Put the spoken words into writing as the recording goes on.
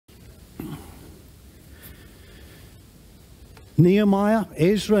Nehemiah,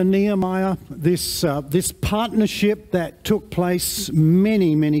 Ezra, Nehemiah, this partnership that took place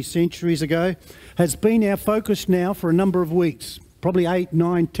many, many centuries ago has been our focus now for a number of weeks, probably 8,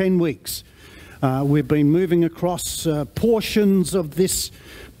 9, 10 weeks. We've been moving across portions of this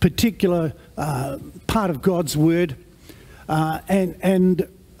particular part of God's Word, and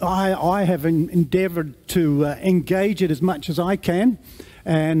I have endeavoured to engage it as much as I can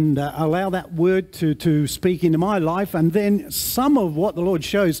and allow that Word to speak into my life. And then some of what the Lord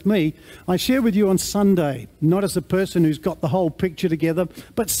shows me, I share with you on Sunday, not as a person who's got the whole picture together,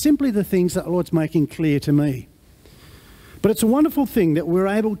 but simply the things that the Lord's making clear to me. But it's a wonderful thing that we're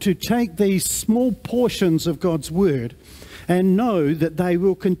able to take these small portions of God's Word and know that they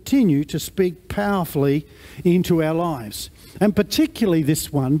will continue to speak powerfully into our lives. And particularly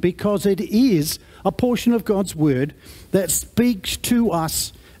this one, because it is a portion of God's Word that speaks to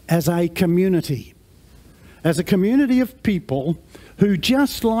us as a community of people who,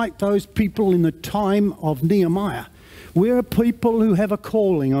 just like those people in the time of Nehemiah, we're a people who have a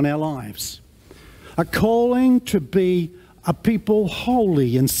calling on our lives, a calling to be a people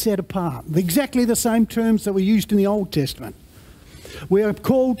holy and set apart, exactly the same terms that were used in the Old Testament. We are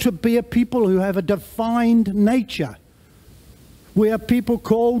called to be a people who have a defined nature. We are people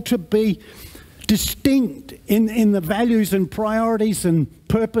called to be distinct in the values and priorities and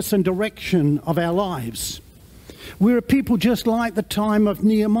purpose and direction of our lives. We're a people just like the time of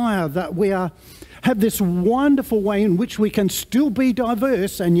Nehemiah, that we have this wonderful way in which we can still be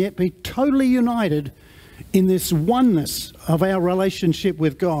diverse and yet be totally united in this oneness of our relationship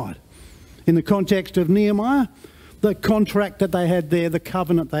with God. In the context of Nehemiah, the contract that they had there, the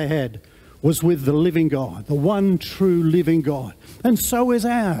covenant they had, was with the living God, the one true living God. And so is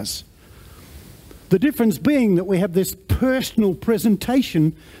ours. The difference being that we have this personal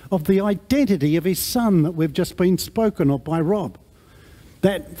presentation of the identity of his Son that we've just been spoken of by Rob.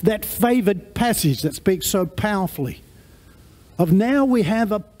 That favoured passage that speaks so powerfully of now we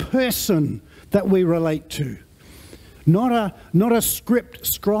have a person that we relate to. Not a script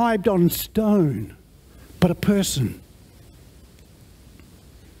scribed on stone, but a person.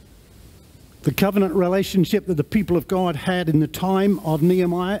 The covenant relationship that the people of God had in the time of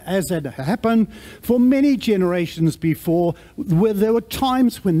Nehemiah, as had happened for many generations before, where there were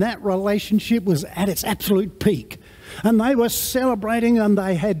times when that relationship was at its absolute peak. And they were celebrating, and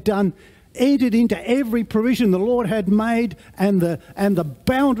they had entered into every provision the Lord had made, and the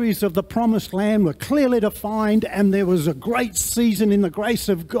boundaries of the promised land were clearly defined, and there was a great season in the grace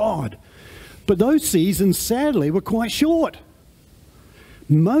of God. But those seasons, sadly, were quite short.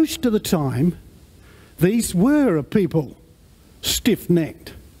 Most of the time, these were a people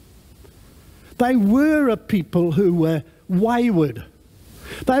stiff-necked. They were a people who were wayward.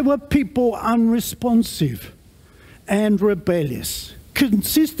 They were people unresponsive and rebellious,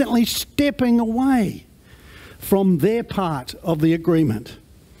 consistently stepping away from their part of the agreement.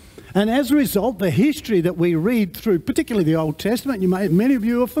 And as a result, the history that we read through, particularly the Old Testament, many of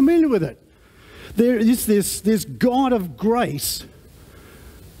you are familiar with it. There is this God of grace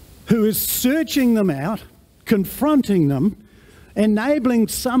who is searching them out, confronting them, enabling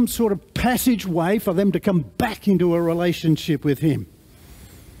some sort of passageway for them to come back into a relationship with him.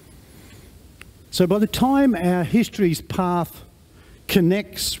 So by the time our history's path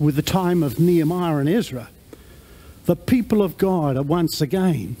connects with the time of Nehemiah and Ezra, the people of God are once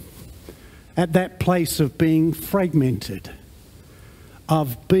again at that place of being fragmented,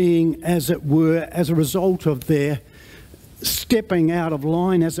 of being, as it were, as a result of their stepping out of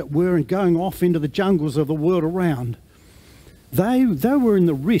line, as it were, and going off into the jungles of the world around. They were in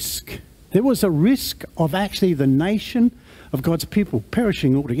the risk. There was a risk of actually the nation of God's people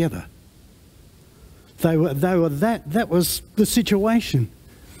perishing altogether. That was the situation.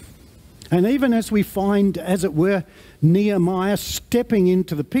 And even as we find, as it were, Nehemiah stepping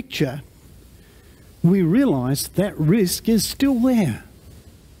into the picture, we realise that risk is still there,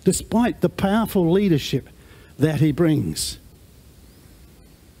 despite the powerful leadership that he brings.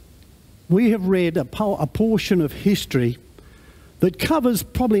 We have read a portion of history that covers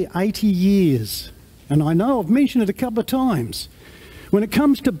probably 80 years. And I know I've mentioned it a couple of times. When it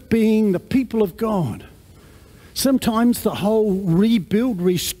comes to being the people of God, sometimes the whole rebuild,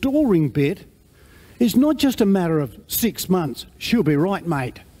 restoring bit is not just a matter of 6 months, she'll be right,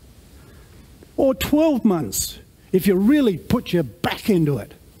 mate. Or 12 months, if you really put your back into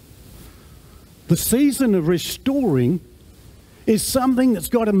it. The season of restoring is something that's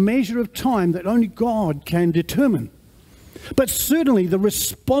got a measure of time that only God can determine. But certainly the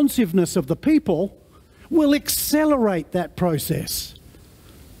responsiveness of the people will accelerate that process.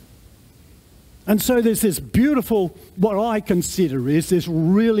 And so there's this beautiful, what I consider is this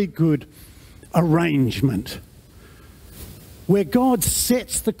really good arrangement where God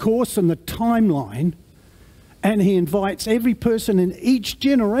sets the course and the timeline, and he invites every person in each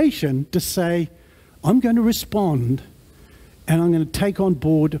generation to say, I'm going to respond and I'm going to take on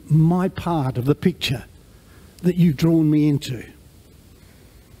board my part of the picture that you've drawn me into.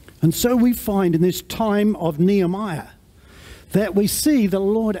 And so we find in this time of Nehemiah that we see the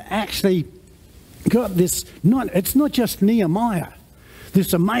Lord actually got this, it's not just Nehemiah,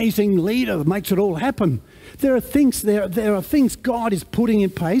 this amazing leader that makes it all happen. There are things God is putting in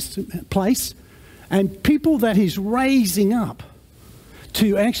place and people that he's raising up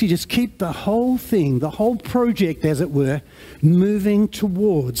to actually just keep the whole thing, the whole project, as it were, moving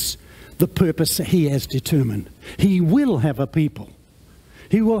towards the purpose that he has determined. He will have a people.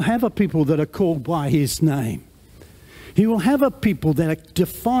 He will have a people that are called by his name. He will have a people that are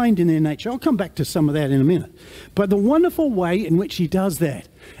defined in their nature. I'll come back to some of that in a minute. But the wonderful way in which he does that,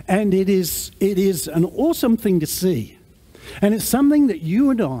 and it is an awesome thing to see, and it's something that you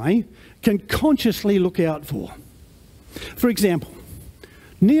and I can consciously look out for. For example,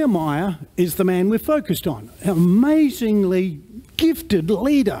 Nehemiah is the man we're focused on, an amazingly gifted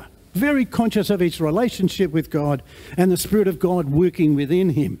leader, very conscious of his relationship with God and the Spirit of God working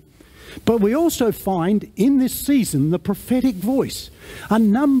within him. But we also find in this season the prophetic voice. A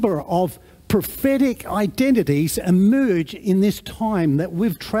number of prophetic identities emerge in this time that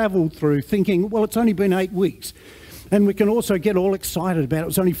we've travelled through thinking, well, it's only been 8 weeks. And we can also get all excited about it. It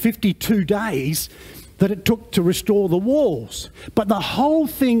was only 52 days that it took to restore the walls. But the whole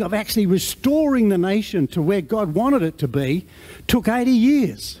thing of actually restoring the nation to where God wanted it to be took 80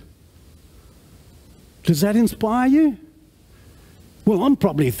 years. Does that inspire you? Well, I'm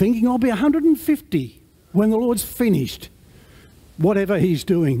probably thinking I'll be 150 when the Lord's finished whatever he's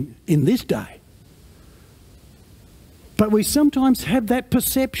doing in this day. But we sometimes have that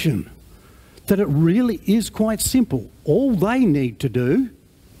perception that it really is quite simple. All they need to do,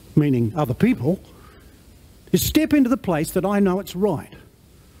 meaning other people, is step into the place that I know it's right,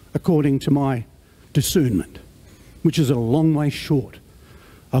 according to my discernment, which is a long way short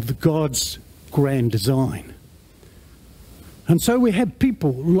of the God's grand design. And so we have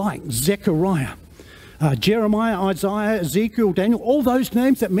people like Zechariah, Jeremiah, Isaiah, Ezekiel, Daniel, all those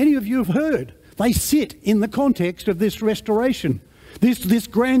names that many of you have heard. They sit in the context of this restoration, this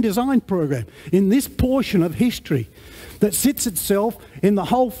grand design program, in this portion of history that sits itself in the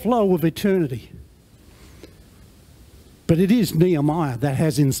whole flow of eternity. But it is Nehemiah that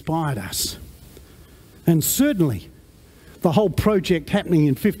has inspired us. And certainly the whole project happening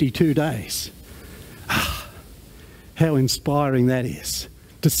in 52 days. How inspiring that is.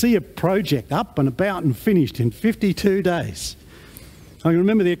 To see a project up and about and finished in 52 days. I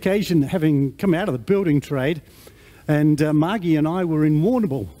remember the occasion having come out of the building trade, and Margie and I were in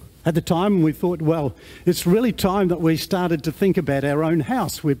Warrnambool at the time, and we thought, well, it's really time that we started to think about our own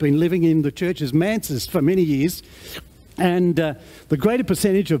house. We've been living in the church's manses for many years, and the greater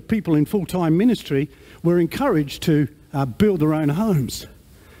percentage of people in full-time ministry were encouraged to build their own homes.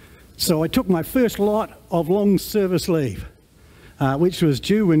 So I took my first lot of long service leave, which was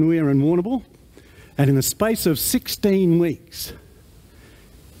due when we were in Warrnambool, and in the space of 16 weeks,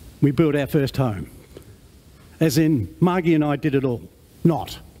 we built our first home. As in, Margie and I did it all.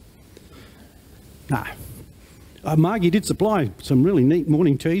 Not. No. Margie did supply some really neat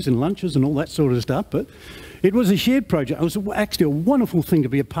morning teas and lunches and all that sort of stuff, but it was a shared project. It was actually a wonderful thing to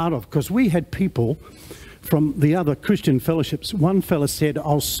be a part of, because we had people from the other Christian fellowships. One fella said,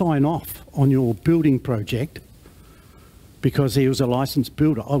 I'll sign off on your building project, because he was a licensed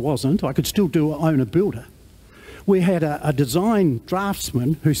builder. I wasn't. I could still own a builder. We had a design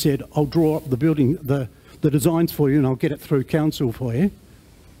draftsman who said, I'll draw up the building, the designs for you, and I'll get it through council for you.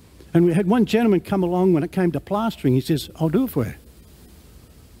 And we had one gentleman come along when it came to plastering. He says, I'll do it for you.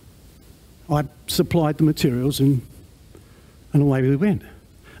 I supplied the materials, and away we went.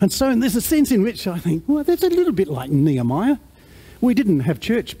 And so there's a sense in which I think, well, that's a little bit like Nehemiah. We didn't have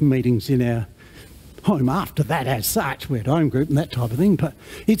church meetings in our home after that as such. We had home group and that type of thing. But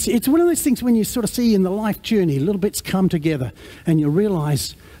it's one of those things when you sort of see in the life journey, little bits come together and you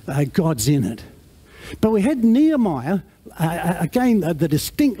realise God's in it. But we had Nehemiah, again, the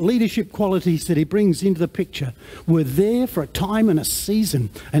distinct leadership qualities that he brings into the picture were there for a time and a season,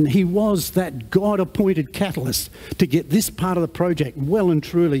 and he was that God-appointed catalyst to get this part of the project well and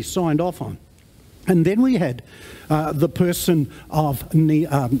truly signed off on. And then we had the person of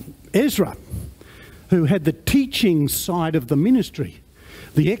Ezra, who had the teaching side of the ministry.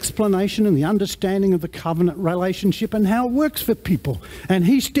 the explanation and the understanding of the covenant relationship and how it works for people. And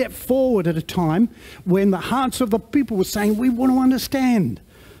he stepped forward at a time when the hearts of the people were saying, we want to understand.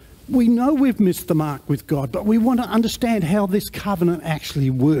 We know we've missed the mark with God, but we want to understand how this covenant actually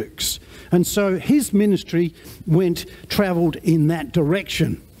works. And so his ministry travelled in that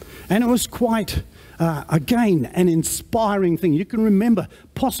direction. And it was quite, again, an inspiring thing. You can remember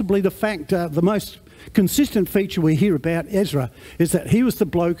possibly the fact, the most consistent feature we hear about Ezra is that he was the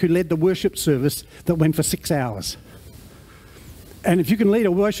bloke who led the worship service that went for 6 hours. And if you can lead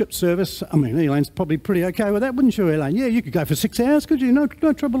a worship service, I mean, Elaine's probably pretty okay with that, wouldn't you, Elaine? Yeah, you could go for 6 hours, could you? No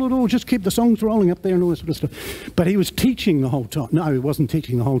trouble at all. Just keep the songs rolling up there and all that sort of stuff. But he was teaching the whole time. No, he wasn't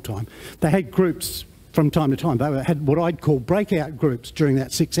teaching the whole time. They had groups from time to time. They had what I'd call breakout groups during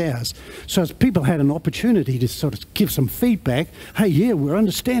that 6 hours. So as people had an opportunity to sort of give some feedback, hey, yeah, we're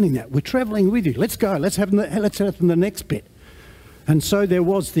understanding that. We're travelling with you. Let's go. Let's have the next bit. And so there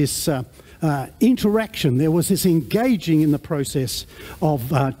was this interaction. There was this engaging in the process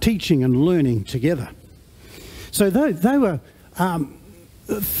of teaching and learning together. So they were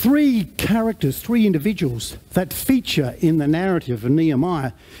three characters, three individuals that feature in the narrative of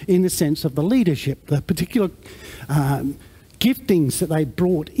Nehemiah in the sense of the leadership, the particular giftings that they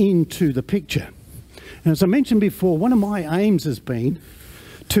brought into the picture. And as I mentioned before, one of my aims has been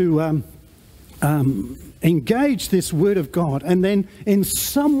to engage this Word of God and then in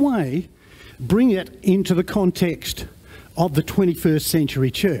some way bring it into the context of the 21st century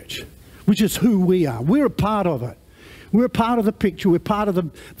church, which is who we are. We're a part of it. We're a part of the picture. We're part of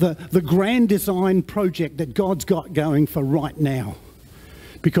the grand design project that God's got going for right now.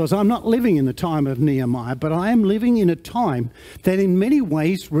 Because I'm not living in the time of Nehemiah, but I am living in a time that in many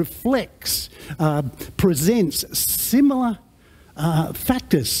ways reflects, presents similar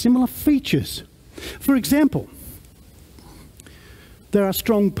factors, similar features. For example, there are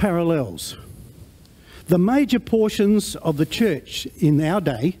strong parallels. The major portions of the church in our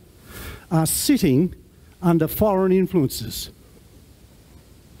day are sitting under foreign influences.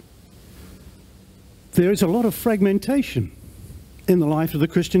 There is a lot of fragmentation in the life of the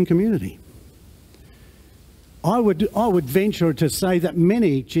Christian community. I would venture to say that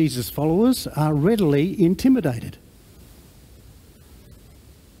many Jesus followers are readily intimidated.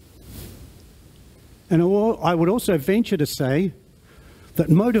 And I would also venture to say that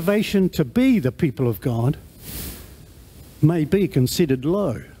motivation to be the people of God may be considered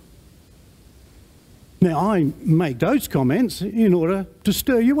low. Now, I make those comments in order to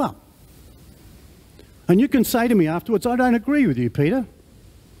stir you up. And you can say to me afterwards, I don't agree with you, Peter.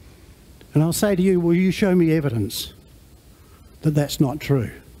 And I'll say to you, will you show me evidence that that's not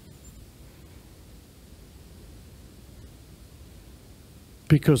true?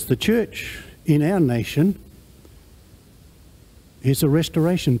 Because the church in our nation is a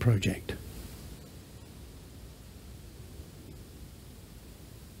restoration project.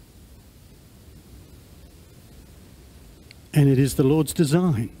 And it is the Lord's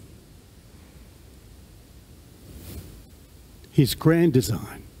design, His grand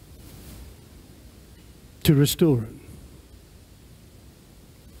design, to restore it.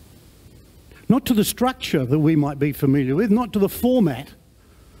 Not to the structure that we might be familiar with, not to the format,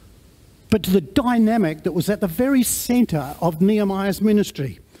 but to the dynamic that was at the very centre of Nehemiah's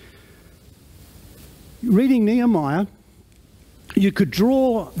ministry. Reading Nehemiah, you could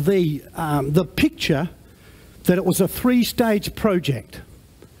draw the picture that it was a three-stage project.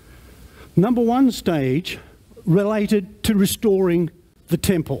 Number one stage related to restoring the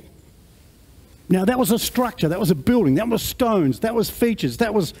temple. Now that was a structure, that was a building, that was stones, that was features,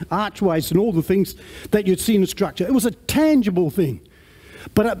 that was archways and all the things that you'd see in a structure. It was a tangible thing.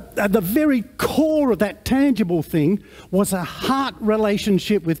 But at the very core of that tangible thing was a heart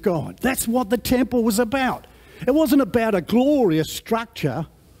relationship with God. That's what the temple was about. It wasn't about a glorious structure.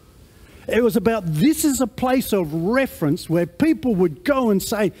 It was about, this is a place of reference where people would go and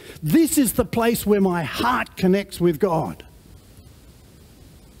say, this is the place where my heart connects with God.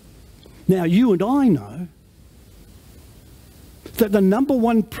 Now, you and I know that the number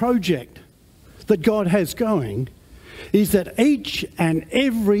one project that God has going is that each and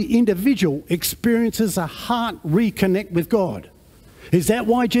every individual experiences a heart reconnect with God. Is that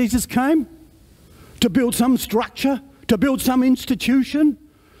why Jesus came? To build some structure? To build some institution?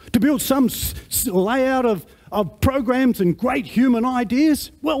 To build some layout of programs and great human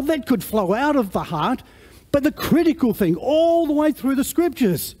ideas? Well, that could flow out of the heart. But the critical thing, all the way through the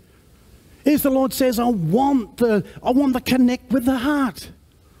scriptures, is the Lord says, I want the connect with the heart.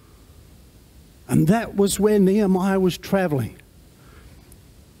 And that was where Nehemiah was travelling.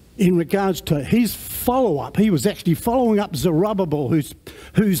 in regards to his follow-up. He was actually following up Zerubbabel,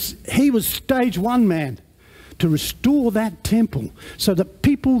 he was stage one man to restore that temple so that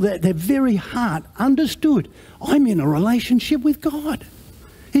people, that their very heart understood, I'm in a relationship with God.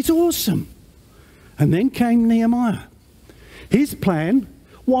 It's awesome. And then came Nehemiah. His plan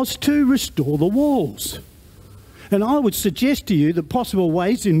was to restore the walls. And I would suggest to you the possible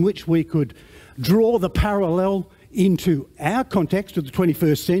ways in which we could draw the parallel into our context of the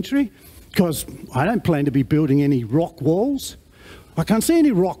 21st century, because I don't plan to be building any rock walls. I can't see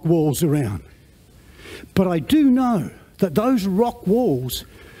any rock walls around. But I do know that those rock walls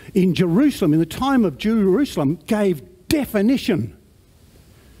in Jerusalem, in the time of Jerusalem, gave definition.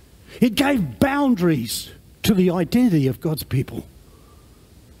 It gave boundaries to the identity of God's people.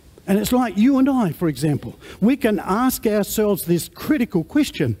 And it's like you and I, for example. We can ask ourselves this critical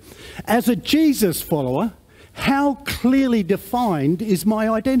question. As a Jesus follower, how clearly defined is my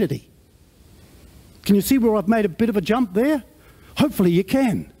identity? Can you see where I've made a bit of a jump there? Hopefully you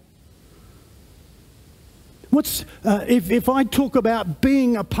can. If I talk about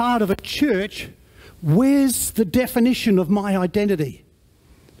being a part of a church, where's the definition of my identity?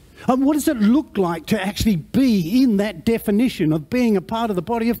 What does it look like to actually be in that definition of being a part of the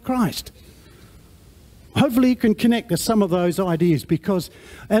body of Christ? Hopefully you can connect to some of those ideas, because,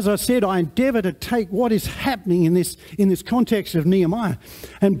 as I said, I endeavour to take what is happening in this context of Nehemiah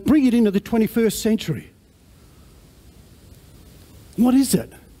and bring it into the 21st century. What is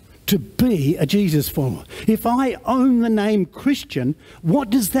it to be a Jesus follower? If I own the name Christian, what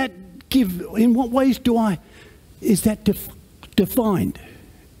does that give? In what ways is that defined?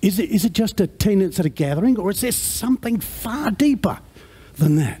 Is it just attendance at a gathering, or is there something far deeper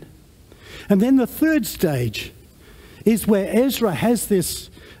than that? And then the third stage is where Ezra has this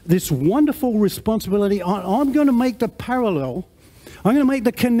wonderful responsibility. I'm going to make the parallel, I'm going to make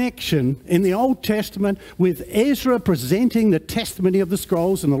the connection in the Old Testament with Ezra presenting the testimony of the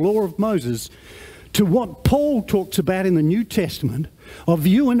scrolls and the law of Moses to what Paul talks about in the New Testament of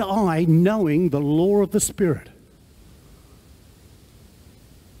you and I knowing the law of the Spirit,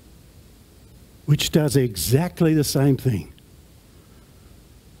 which does exactly the same thing.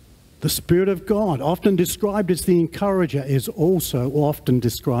 The Spirit of God, often described as the encourager, is also often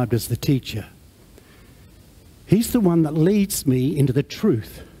described as the teacher. He's the one that leads me into the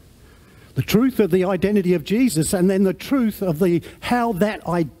truth of the identity of Jesus, and then the truth of how that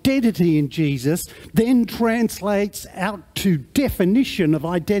identity in Jesus then translates out to definition of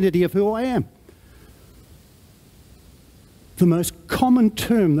identity of who I am. The most common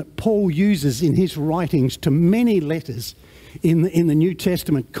term that Paul uses in his writings to many letters in the New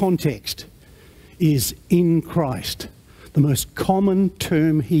Testament context is in Christ. The most common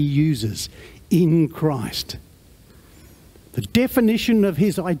term he uses, in Christ. The definition of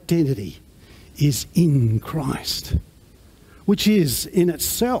his identity is in Christ, which is in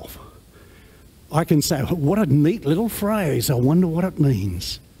itself, I can say, what a neat little phrase. I wonder what it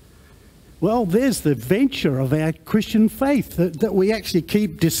means. Well, there's the venture of our Christian faith that we actually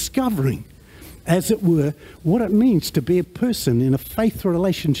keep discovering, as it were, what it means to be a person in a faithful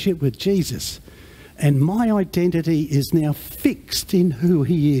relationship with Jesus. And my identity is now fixed in who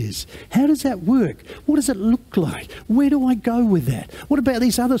he is. How does that work? What does it look like? Where do I go with that? What about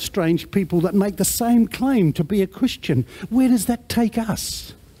these other strange people that make the same claim to be a Christian? Where does that take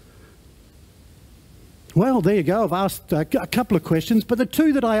us? Well, there you go. I've asked a couple of questions, but the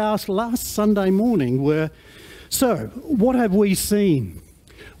two that I asked last Sunday morning were, so what have we seen?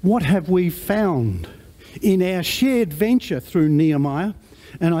 What have we found in our shared venture through Nehemiah?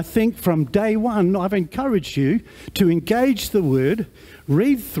 And I think from day one, I've encouraged you to engage the Word,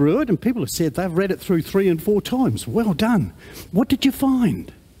 read through it, and people have said they've read it through 3 and 4 times. Well done. What did you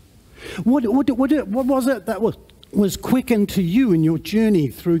find? What was it that was quickened to you in your journey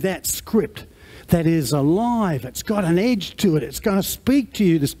through that script that is alive? It's got an edge to it. It's going to speak to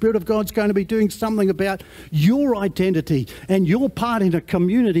you. The Spirit of God's going to be doing something about your identity and your part in a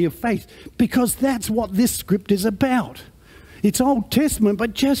community of faith, because that's what this script is about. It's Old Testament,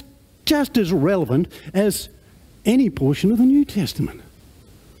 but just as relevant as any portion of the New Testament.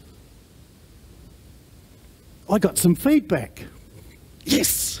 I got some feedback.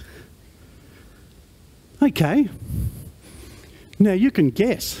 Yes. Okay. Now you can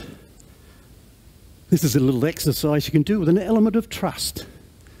guess. This is a little exercise you can do with an element of trust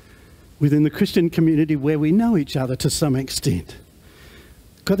within the Christian community where we know each other to some extent.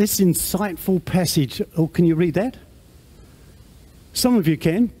 Got this insightful passage. Oh, can you read that? Some of you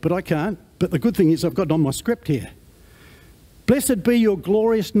can, but I can't. But the good thing is I've got it on my script here. Blessed be your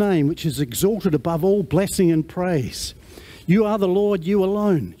glorious name, which is exalted above all blessing and praise. You are the Lord, you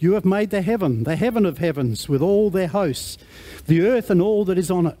alone. You have made the heaven of heavens with all their hosts, the earth and all that is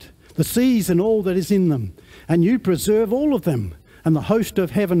on it, the seas and all that is in them, and you preserve all of them, and the host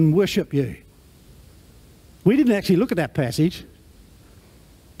of heaven worship you. We didn't actually look at that passage,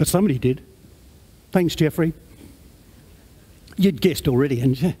 but somebody did. Thanks, Jeffrey. You'd guessed already,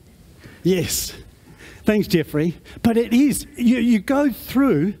 hadn't you? Yes. Thanks, Jeffrey. But it is, you go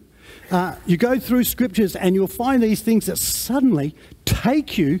through scriptures and you'll find these things that suddenly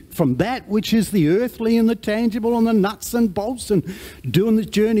take you from that which is the earthly and the tangible and the nuts and bolts and doing the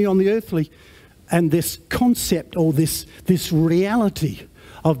journey on the earthly, and this concept or this reality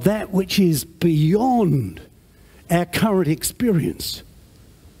of that which is beyond our current experience.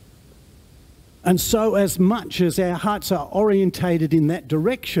 And so as much as our hearts are orientated in that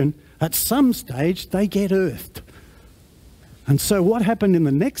direction, at some stage they get earthed. And so what happened in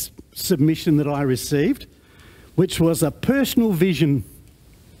the next submission that I received, which was a personal vision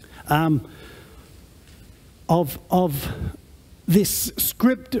of this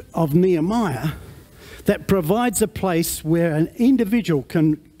script of Nehemiah that provides a place where an individual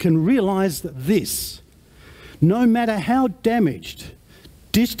can realise that this, no matter how damaged,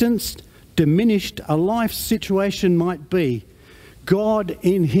 distanced, diminished a life situation might be, God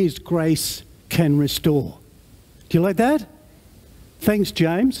in his grace can restore. Do you like that? Thanks,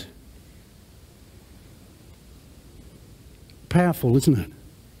 James. Powerful, isn't it?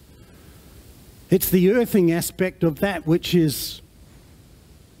 It's the earthing aspect of that which is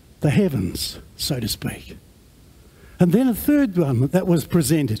the heavens, so to speak. And then a third one that was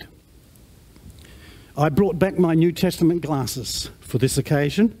presented. I brought back my New Testament glasses for this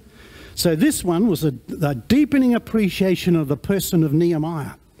occasion. So this one was a deepening appreciation of the person of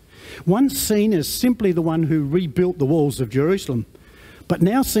Nehemiah, once seen as simply the one who rebuilt the walls of Jerusalem, but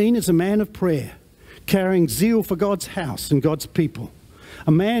now seen as a man of prayer, carrying zeal for God's house and God's people,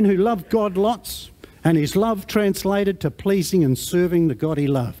 a man who loved God lots, and his love translated to pleasing and serving the God he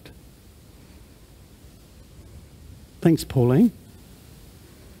loved. Thanks, Pauline.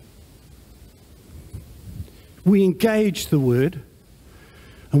 We engage the word.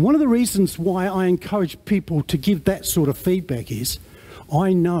 And one of the reasons why I encourage people to give that sort of feedback is,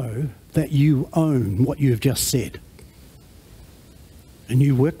 I know that you own what you've just said. And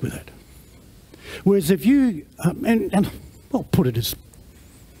you work with it. Whereas if you, and I'll put it as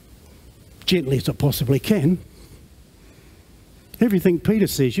gently as I possibly can, everything Peter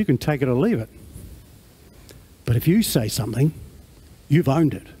says, you can take it or leave it. But if you say something, you've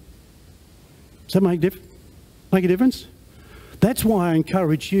owned it. Does that make a difference? That's why I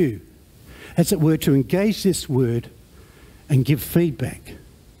encourage you, as it were, to engage this word and give feedback,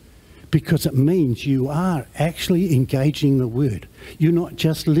 because it means you are actually engaging the word. You're not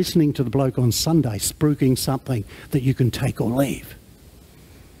just listening to the bloke on Sunday spruiking something that you can take or leave.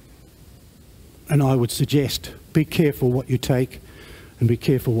 And I would suggest, be careful what you take and be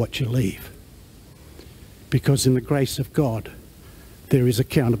careful what you leave. Because in the grace of God, there is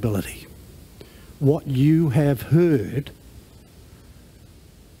accountability. What you have heard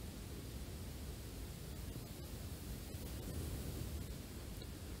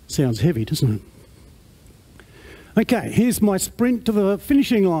sounds heavy, doesn't it? Okay, here's my sprint to the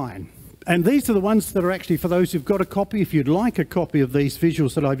finishing line. And these are the ones that are actually for those who've got a copy. If you'd like a copy of these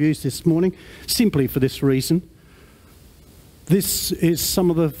visuals that I've used this morning, simply for this reason. This is some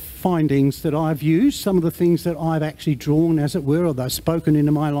of the findings that I've used, some of the things that I've actually drawn, as it were, or they've spoken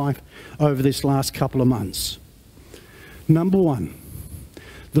into my life over this last couple of months. Number one,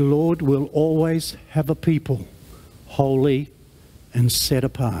 the Lord will always have a people holy and set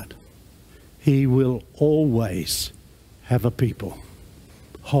apart. He will always have a people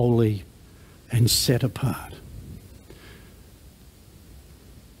holy and set apart.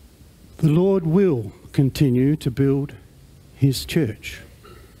 The Lord will continue to build his church.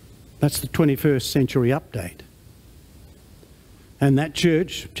 That's the 21st century update. And that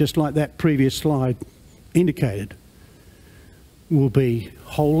church, just like that previous slide indicated, will be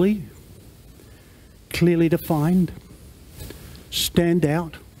holy, clearly defined, stand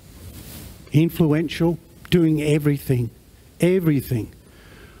out, influential, doing everything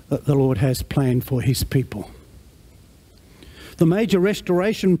that the Lord has planned for his people. The major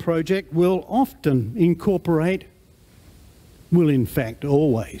restoration project will often incorporate, will in fact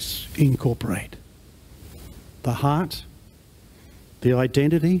always incorporate, the heart, the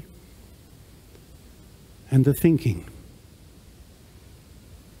identity, and the thinking,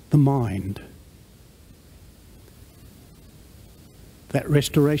 the mind. That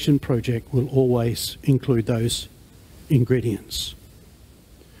restoration project will always include those ingredients.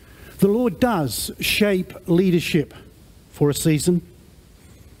 The Lord does shape leadership for a season.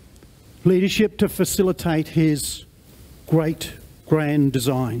 Leadership to facilitate his great, grand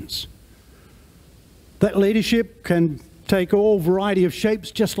designs. That leadership can take all variety of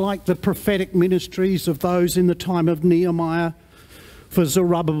shapes, just like the prophetic ministries of those in the time of Nehemiah, for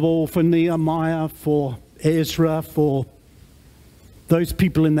Zerubbabel, for Nehemiah, for Ezra, for those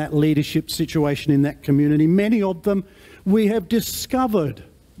people in that leadership situation in that community. Many of them we have discovered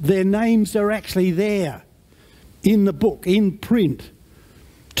their names are actually there in the book, in print.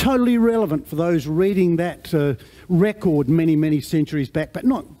 Totally relevant for those reading that record many, many centuries back, but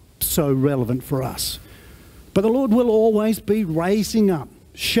not so relevant for us. But the Lord will always be raising up,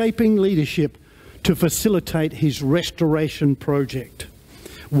 shaping leadership to facilitate his restoration project.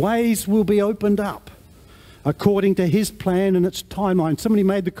 Ways will be opened up according to his plan and its timeline. Somebody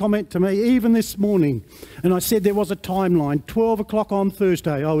made the comment to me even this morning, and I said there was a timeline. 12 o'clock on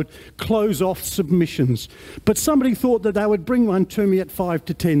Thursday, I would close off submissions. But somebody thought that they would bring one to me at 5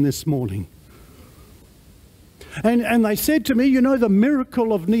 to 10 this morning. And they said to me, you know, the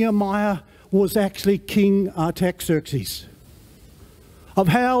miracle of Nehemiah was actually King Artaxerxes. Of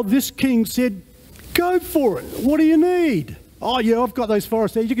how this king said, go for it, what do you need? Oh yeah, I've got those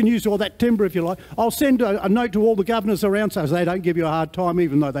forests there, you can use all that timber if you like. I'll send a note to all the governors around so they don't give you a hard time,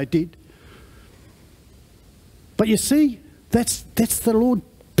 even though they did. But you see, that's the Lord,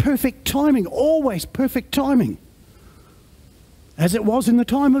 perfect timing, always perfect timing. As it was in the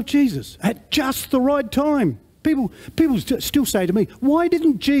time of Jesus, at just the right time. People still say to me, why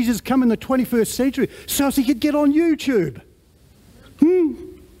didn't Jesus come in the 21st century so as he could get on YouTube?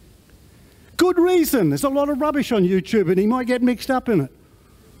 Good reason. There's a lot of rubbish on YouTube and he might get mixed up in it.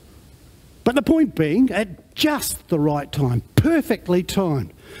 But the point being, at just the right time, perfectly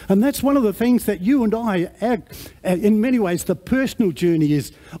timed. And that's one of the things that you and I, in many ways, the personal journey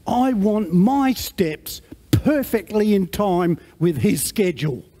is, I want my steps perfectly in time with his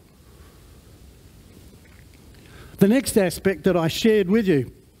schedule. The next aspect that I shared with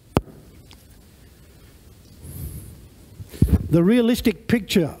you, the realistic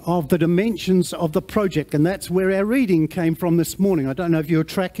picture of the dimensions of the project, and that's where our reading came from this morning. I don't know if you were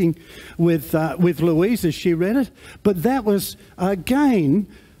tracking with Louise as she read it, but that was, again,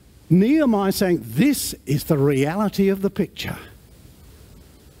 Nehemiah saying, this is the reality of the picture.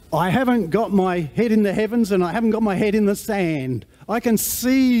 I haven't got my head in the heavens and I haven't got my head in the sand. I can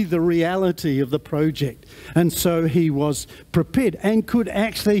see the reality of the project. And so he was prepared and could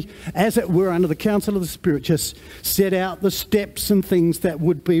actually, as it were, under the counsel of the Spirit, just set out the steps and things that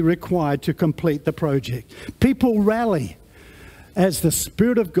would be required to complete the project. People rally as the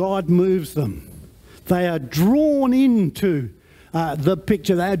Spirit of God moves them. They are drawn into the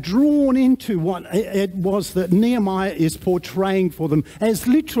picture. They are drawn into what it was that Nehemiah is portraying for them as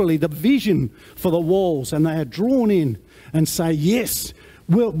literally the vision for the walls. And they are drawn in and say, yes,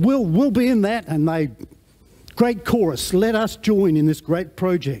 we'll be in that. And they, great chorus, let us join in this great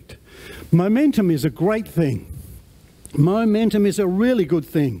project. Momentum is a great thing. Momentum is a really good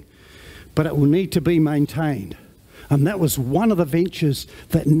thing, but it will need to be maintained. And that was one of the ventures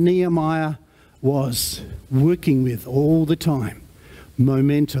that Nehemiah was working with all the time.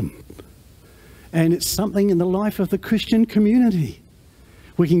 Momentum. And it's something in the life of the Christian community.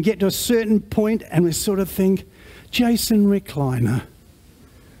 We can get to a certain point and we sort of think, Jason recliner,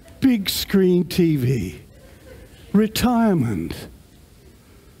 big screen TV, retirement.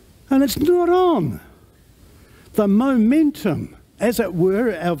 And it's not on. The momentum, as it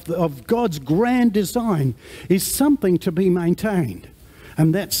were, of God's grand design is something to be maintained.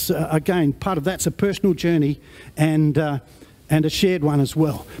 And that's, again, part of that's a personal journey and a shared one as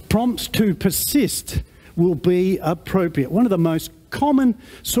well. Prompts to persist will be appropriate. One of the most common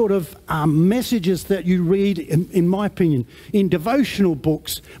sort of messages that you read, in my opinion, in devotional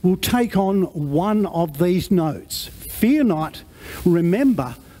books will take on one of these notes. Fear not,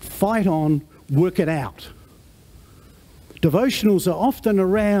 remember, fight on, work it out. Devotionals are often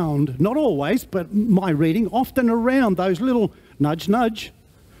around, not always, but my reading, often around those little nudge, nudge,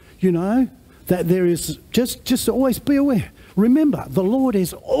 you know, that there is just always be aware. Remember, the Lord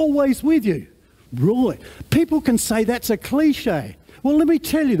is always with you. Right. People can say that's a cliche. Well, let me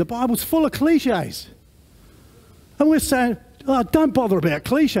tell you, the Bible's full of cliches. And we're saying, oh, don't bother about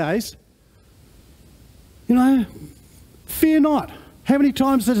cliches. You know, fear not. How many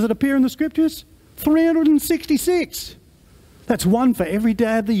times does it appear in the Scriptures? 366. That's one for every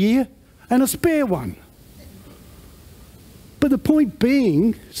day of the year and a spare one. But the point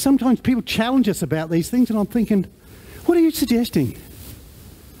being, sometimes people challenge us about these things and I'm thinking, what are you suggesting?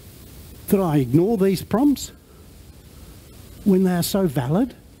 That I ignore these prompts when they are so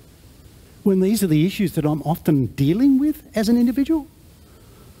valid? when these are the issues that I'm often dealing with as an individual?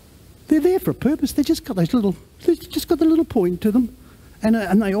 They're there for a purpose. They've just got the little point to them,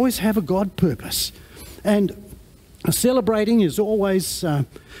 and they always have a God purpose. And celebrating is always an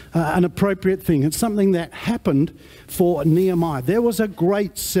appropriate thing. It's something that happened for Nehemiah. There was a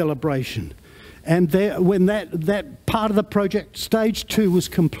great celebration. And when that part of the project, stage 2, was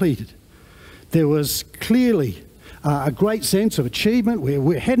completed, there was clearly a great sense of achievement.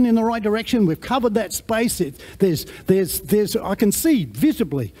 We're heading in the right direction. We've covered that space. I can see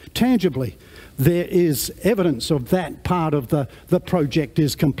visibly, tangibly, there is evidence of that part of the project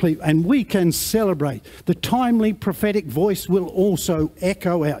is complete, and we can celebrate. The timely prophetic voice will also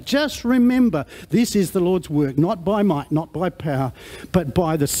echo out. Just remember, this is the Lord's work, not by might, not by power, but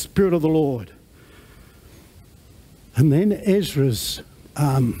by the Spirit of the Lord. And then Ezra's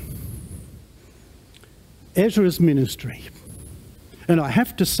ministry. And I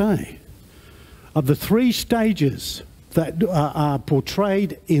have to say, of the 3 stages that are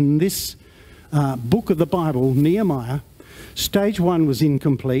portrayed in this book of the Bible, Nehemiah, stage 1 was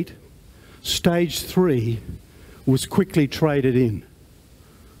incomplete. Stage 3 was quickly traded in.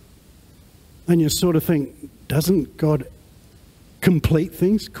 And you sort of think, doesn't God complete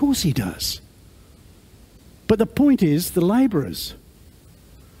things? Of course he does. But the point is, the labourers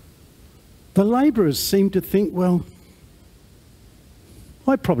seem to think, well,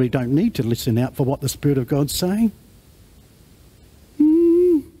 I probably don't need to listen out for what the Spirit of God's saying.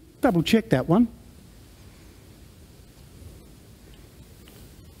 Double check that one.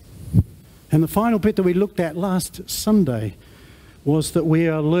 And the final bit that we looked at last Sunday was that we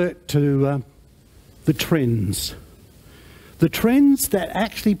are alert to the trends that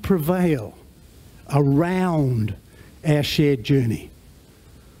actually prevail around our shared journey.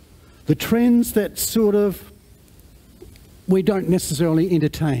 The trends that sort of we don't necessarily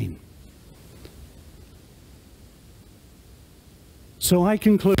entertain. So I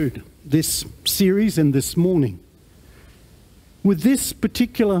conclude this series and this morning with this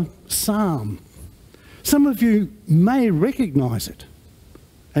particular psalm. Some of you may recognise it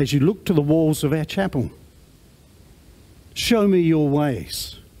as you look to the walls of our chapel. Show me your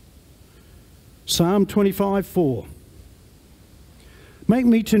ways. Psalm 25:4. Make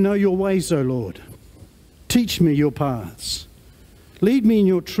me to know your ways, O Lord. Teach me your paths. Lead me in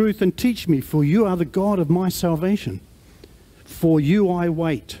your truth and teach me, for you are the God of my salvation. For you I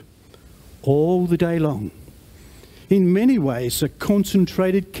wait all the day long. In many ways, a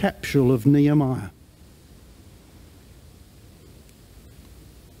concentrated capsule of Nehemiah.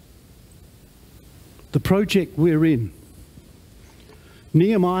 The project we're in,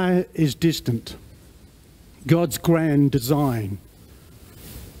 Nehemiah is distant. God's grand design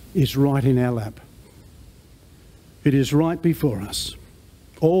is right in our lap. It is right before us.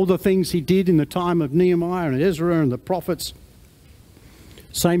 All the things he did in the time of Nehemiah and Ezra and the prophets,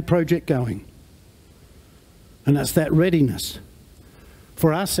 same project going. And that's that readiness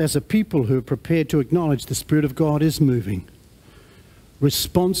for us as a people who are prepared to acknowledge the Spirit of God is moving.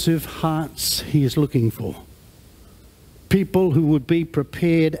 Responsive hearts he is looking for. People who would be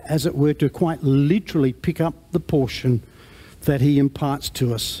prepared, as it were, to quite literally pick up the portion that he imparts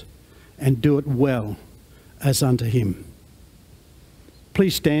to us and do it well as unto him.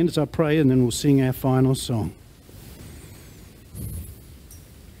 Please stand as I pray, and then we'll sing our final song.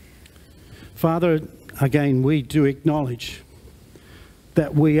 Father, again, we do acknowledge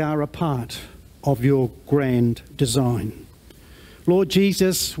that we are a part of your grand design. Lord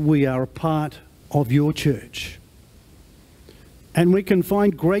Jesus, we are a part of your church. And we can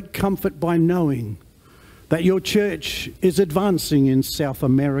find great comfort by knowing that your church is advancing in South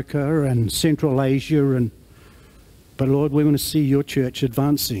America and Central Asia. But Lord, we want to see your church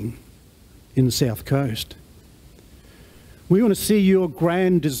advancing in the South Coast. We want to see your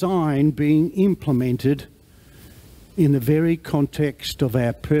grand design being implemented in the very context of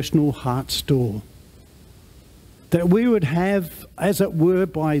our personal heart store. That we would have, as it were,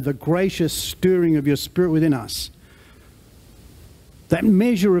 by the gracious stirring of your Spirit within us, that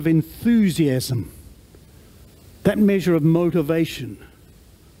measure of enthusiasm, that measure of motivation,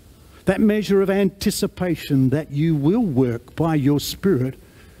 that measure of anticipation that you will work by your Spirit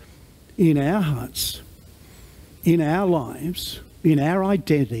in our hearts, in our lives, in our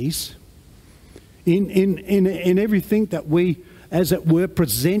identities, in everything that we, as it were,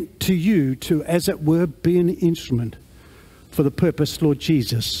 present to you to, as it were, be an instrument for the purpose, Lord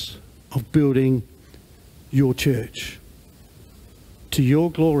Jesus, of building your church. To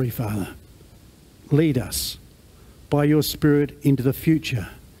your glory, Father, lead us by your Spirit into the future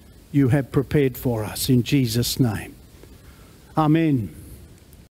you have prepared for us. In Jesus' name. Amen.